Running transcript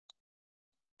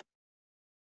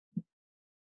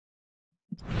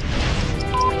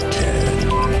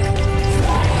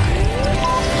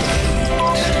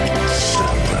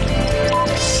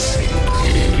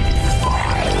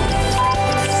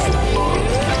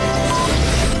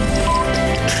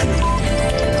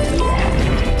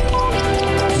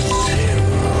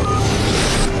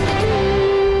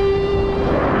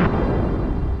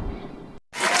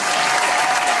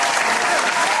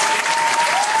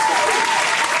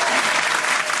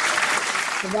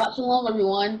Shabbat Shalom,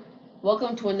 everyone.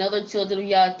 Welcome to another Children of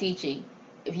Yah teaching.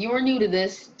 If you are new to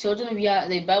this, Children of Yah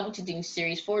is a Bible teaching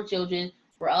series for children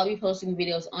where I'll be posting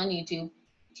videos on YouTube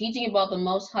teaching about the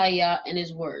Most High Yah and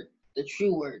His Word, the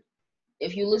true Word.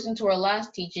 If you listened to our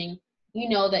last teaching, you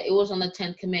know that it was on the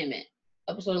 10th commandment.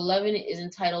 Episode 11 is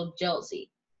entitled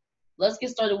Jealousy. Let's get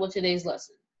started with today's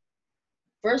lesson.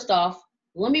 First off,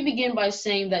 let me begin by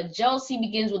saying that jealousy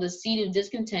begins with a seed of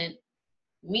discontent,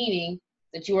 meaning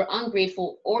that you are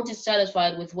ungrateful or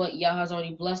dissatisfied with what Yah has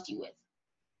already blessed you with.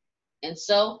 And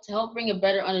so, to help bring a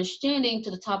better understanding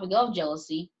to the topic of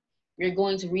jealousy, we are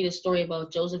going to read a story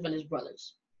about Joseph and his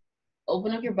brothers.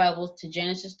 Open up your Bibles to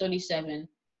Genesis 37,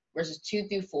 verses 2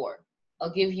 through 4.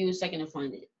 I'll give you a second to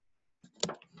find it.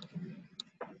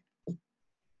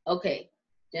 Okay,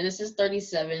 Genesis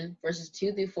 37, verses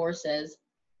 2 through 4 says,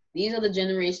 "These are the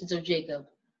generations of Jacob.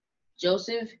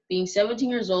 Joseph, being 17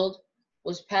 years old,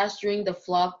 was pasturing the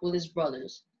flock with his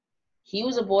brothers. He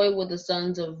was a boy with the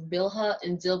sons of Bilhah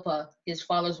and Zilpah, his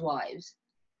father's wives.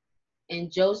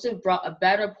 And Joseph brought a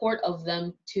bad report of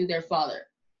them to their father.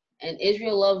 And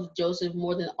Israel loved Joseph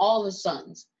more than all his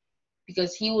sons,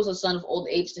 because he was a son of old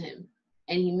age to him.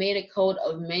 And he made a coat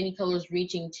of many colors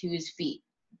reaching to his feet.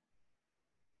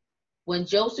 When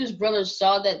Joseph's brothers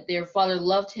saw that their father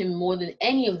loved him more than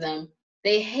any of them,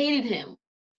 they hated him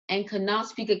and could not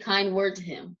speak a kind word to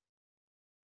him.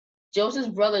 Joseph's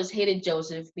brothers hated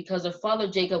Joseph because their father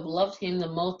Jacob loved him the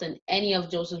most than any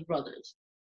of Joseph's brothers.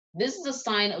 This is a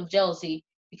sign of jealousy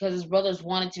because his brothers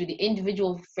wanted to be the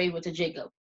individual favorite to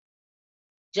Jacob.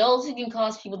 Jealousy can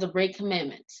cause people to break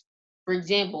commandments. For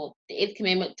example, the 8th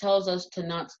commandment tells us to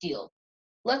not steal.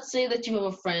 Let's say that you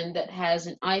have a friend that has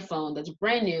an iPhone that's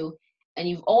brand new and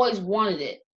you've always wanted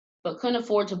it, but couldn't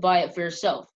afford to buy it for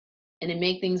yourself. And to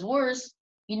make things worse,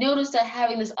 you notice that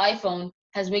having this iPhone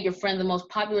has made your friend the most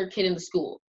popular kid in the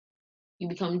school. You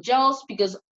become jealous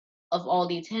because of all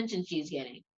the attention she's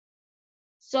getting.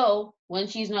 So, when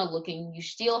she's not looking, you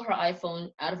steal her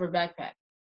iPhone out of her backpack.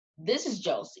 This is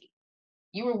jealousy.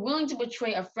 You were willing to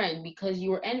betray a friend because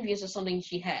you were envious of something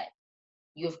she had.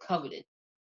 You have coveted.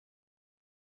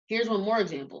 Here's one more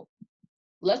example.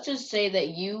 Let's just say that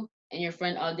you and your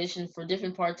friend auditioned for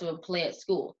different parts of a play at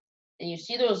school, and you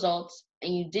see the results,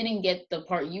 and you didn't get the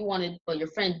part you wanted, but your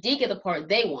friend did get the part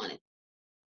they wanted.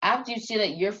 After you see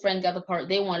that your friend got the part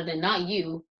they wanted and not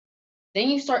you, then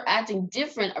you start acting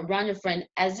different around your friend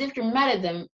as if you're mad at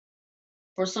them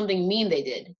for something mean they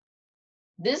did.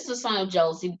 This is a sign of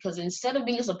jealousy because instead of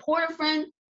being a supportive friend,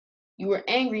 you were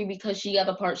angry because she got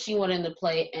the part she wanted in the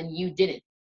play and you didn't.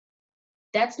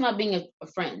 That's not being a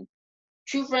friend.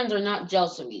 True friends are not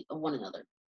jealous of one another.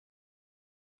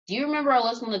 Do you remember our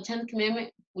lesson on the 10th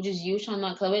commandment, which is you shall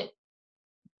not covet?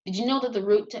 Did you know that the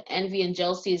root to envy and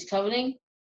jealousy is coveting?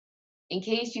 In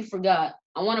case you forgot,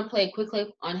 I want to play a quick clip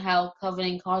on how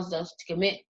coveting causes us to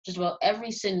commit just about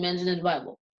every sin mentioned in the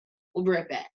Bible. We'll be right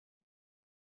back.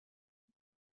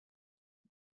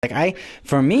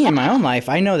 For me in my own life,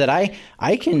 I know that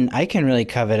I can really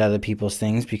covet other people's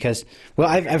things because, well,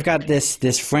 I've got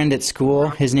this friend at school.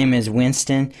 His name is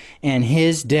Winston, and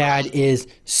his dad is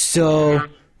so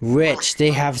rich.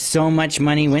 They have so much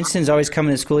money. Winston's always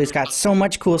coming to school. He's got so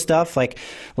much cool stuff. Like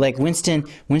Winston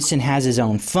has his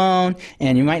own phone,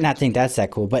 and you might not think that's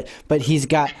that cool, but he's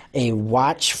got a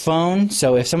watch phone.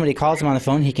 So if somebody calls him on the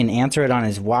phone, he can answer it on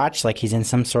his watch, like he's in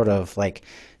some sort of like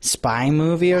spy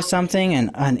movie or something.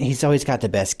 And he's always got the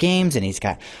best games, and he's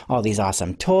got all these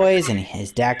awesome toys, and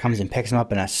his dad comes and picks him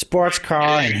up in a sports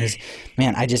car, and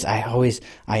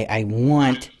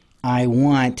I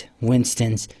want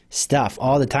Winston's stuff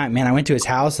all the time. Man, I went to his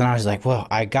house and I was like, well,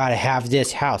 I gotta have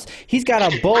this house. He's got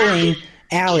a bowling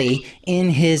alley in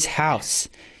his house.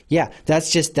 Yeah,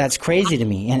 that's crazy to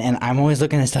me. And I'm always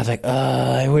looking at stuff like,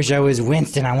 I wish I was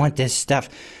Winston. I want this stuff.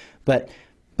 But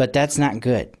that's not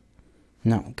good.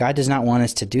 No, God does not want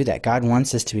us to do that. God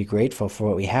wants us to be grateful for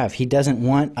what we have. He doesn't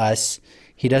want us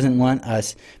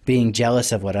being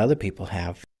jealous of what other people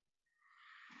have.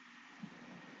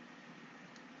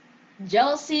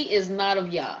 Jealousy is not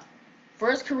of Yah.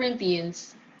 1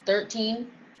 Corinthians 13,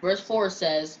 verse 4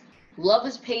 says, "Love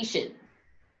is patient,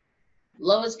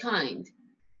 love is kind,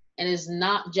 and is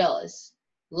not jealous.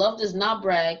 Love does not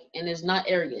brag and is not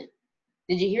arrogant."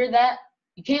 Did you hear that?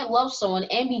 You can't love someone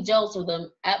and be jealous of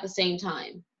them at the same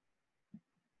time.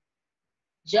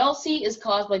 Jealousy is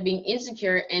caused by being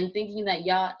insecure and thinking that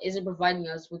Yah isn't providing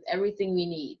us with everything we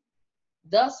need.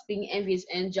 Thus, being envious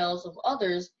and jealous of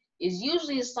others is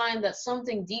usually a sign that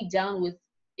something deep down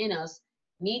within us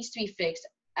needs to be fixed,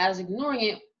 as ignoring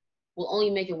it will only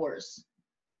make it worse.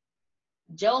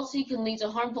 Jealousy can lead to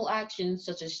harmful actions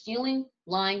such as stealing,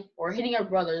 lying, or hitting our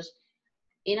brothers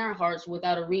in our hearts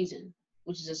without a reason,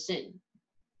 which is a sin.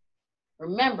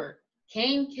 Remember,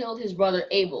 Cain killed his brother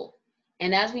Abel,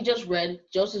 and as we just read,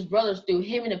 Joseph's brothers threw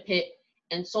him in a pit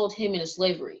and sold him into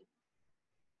slavery.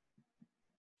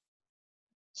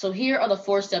 So here are the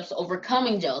 4 steps to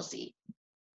overcoming jealousy.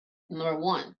 Number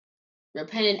 1,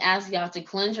 repent and ask God to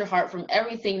cleanse your heart from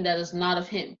everything that is not of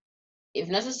Him. If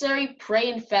necessary,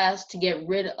 pray and fast to get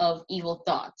rid of evil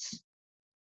thoughts.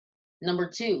 Number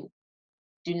 2,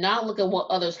 do not look at what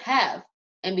others have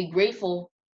and be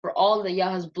grateful for all that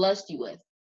Yah has blessed you with.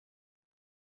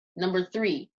 Number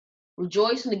 3,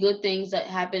 rejoice in the good things that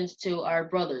happens to our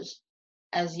brothers,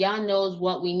 as Yah knows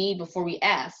what we need before we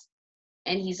ask,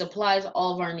 and He supplies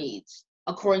all of our needs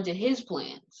according to His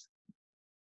plans.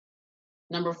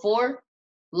 Number 4,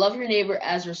 love your neighbor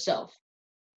as yourself,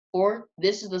 for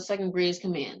this is the second greatest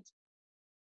command.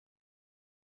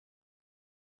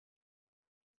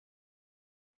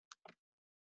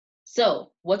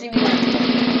 So, what did we learn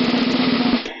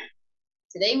today?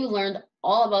 Today we learned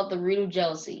all about the root of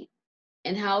jealousy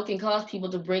and how it can cause people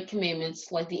to break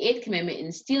commandments like the 8th commandment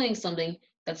in stealing something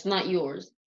that's not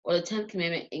yours, or the 10th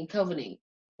commandment in coveting,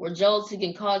 where jealousy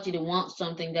can cause you to want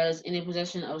something that is in the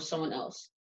possession of someone else.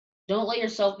 Don't let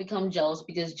yourself become jealous,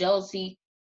 because jealousy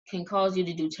can cause you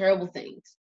to do terrible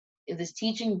things. If this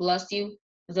teaching blessed you,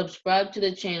 subscribe to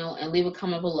the channel and leave a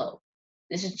comment below.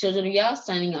 This is Children of Yah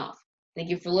signing off. Thank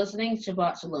you for listening.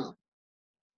 Shabbat Shalom.